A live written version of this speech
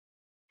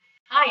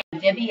Hi, I'm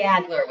Debbie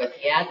Adler with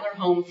the Adler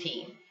Home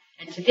Team,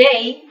 and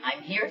today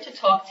I'm here to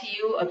talk to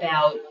you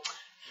about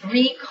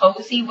 3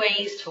 cozy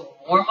ways to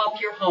warm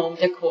up your home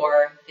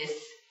decor this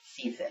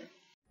season.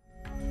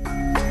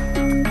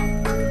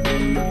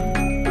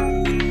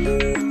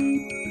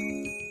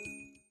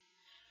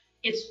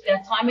 It's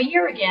that time of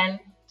year again,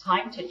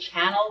 time to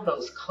channel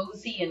those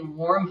cozy and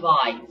warm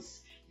vibes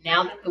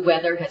now that the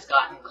weather has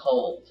gotten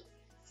cold.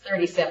 It's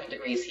 37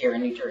 degrees here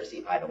in New Jersey,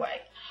 by the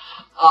way.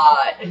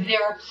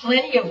 There are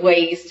plenty of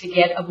ways to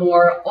get a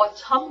more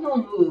autumnal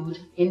mood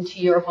into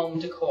your home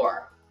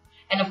decor.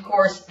 And of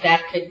course,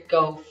 that could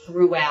go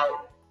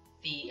throughout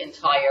the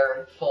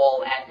entire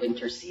fall and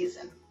winter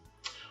season.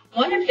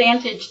 One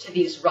advantage to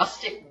these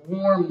rustic,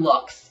 warm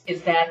looks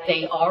is that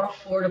they are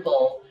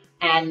affordable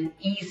and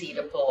easy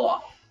to pull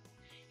off.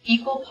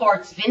 Equal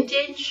parts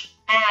vintage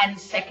and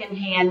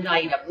secondhand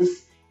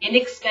items,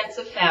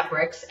 inexpensive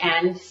fabrics,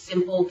 and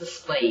simple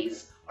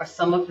displays are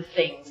some of the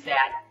things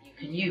that you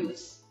can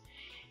use.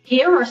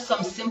 Here are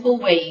some simple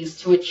ways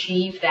to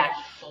achieve that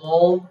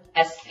fall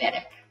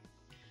aesthetic.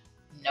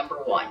 Number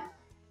 1,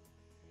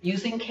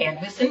 using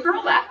canvas and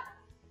burlap.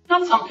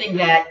 Not something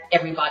that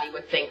everybody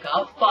would think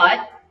of,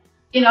 but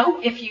you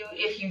know, if you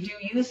do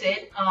use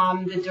it,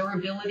 the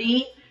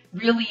durability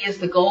really is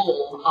the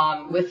goal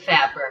with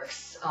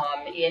fabrics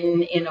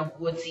in a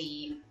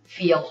woodsy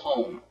feel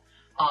home.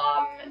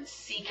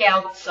 Seek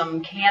out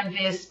some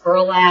canvas,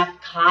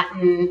 burlap,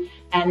 cotton,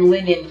 and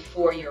linen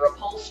for your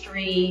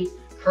upholstery,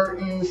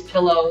 curtains,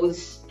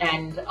 pillows,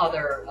 and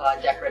other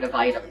decorative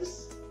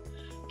items.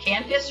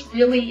 Canvas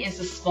really is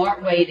a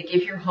smart way to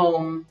give your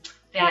home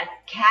that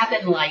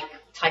cabin-like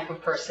type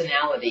of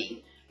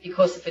personality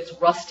because of its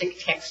rustic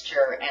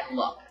texture and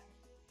look.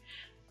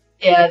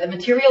 The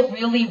material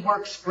really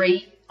works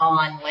great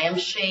on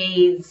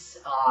lampshades,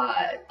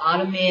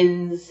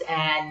 ottomans,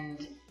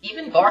 and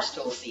even bar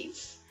stool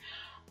seats.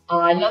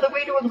 Another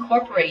way to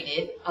incorporate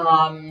it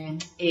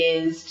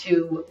is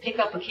to pick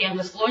up a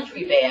canvas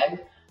laundry bag,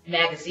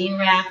 magazine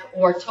rack,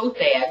 or tote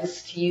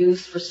bags to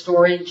use for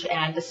storage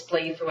and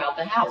display throughout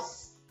the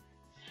house.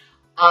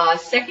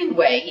 Second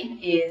way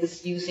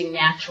is using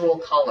natural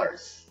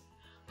colors.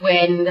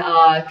 When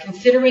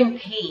considering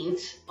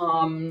paint,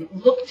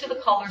 look to the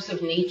colors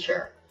of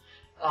nature.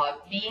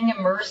 Being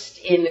immersed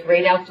in the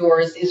great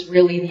outdoors is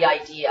really the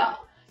idea.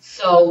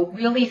 So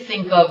really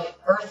think of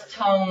earth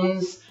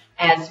tones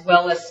as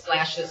well as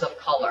splashes of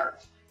color.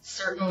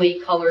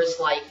 Certainly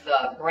colors like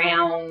the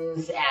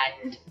browns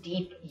and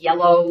deep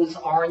yellows,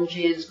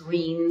 oranges,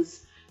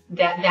 greens.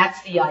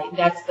 That's the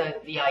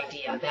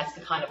idea. That's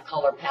the kind of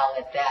color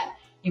palette that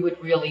you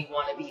would really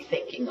want to be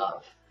thinking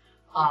of,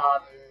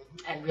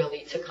 and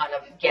really to kind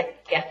of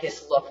get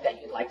this look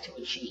that you'd like to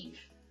achieve.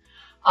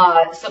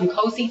 Some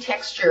cozy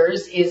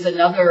textures is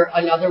another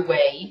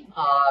way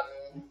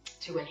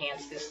to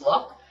enhance this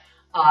look.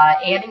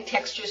 Adding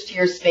textures to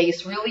your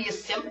space really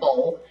is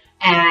simple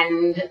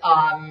and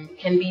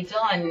can be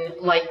done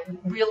like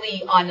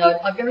really on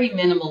a very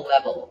minimal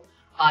level.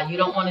 You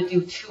don't want to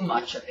do too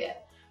much of it.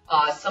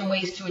 Some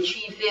ways to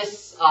achieve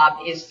this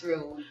is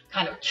through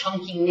kind of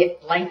chunky knit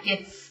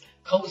blankets,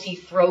 cozy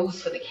throws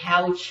for the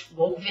couch,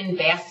 woven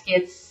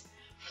baskets,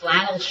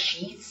 flannel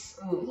sheets,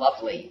 ooh,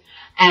 lovely,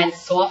 and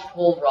soft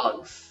wool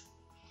rugs.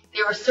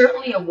 There are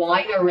certainly a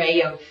wide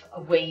array of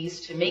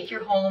ways to make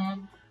your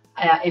home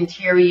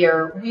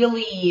interior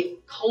really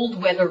cold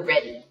weather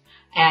ready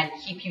and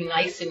keep you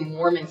nice and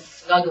warm and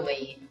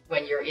snuggly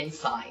when you're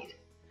inside.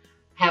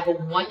 Have a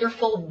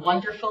wonderful,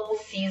 wonderful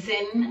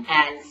season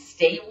and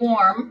stay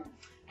warm.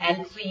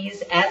 And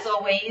please, as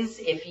always,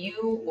 if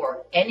you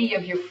or any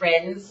of your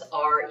friends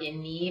are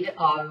in need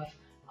of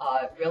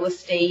real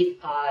estate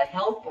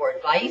help or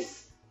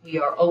advice, we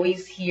are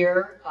always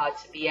here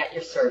to be at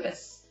your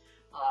service.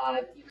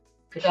 You can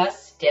reach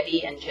us,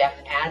 Debbie and Jeff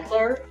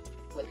Adler,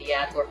 with the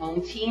Adler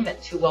Home Team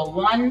at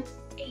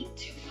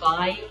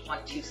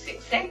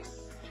 201-825-1266.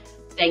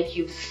 Thank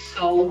you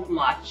so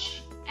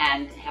much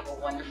and have a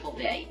wonderful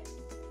day.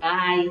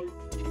 Bye.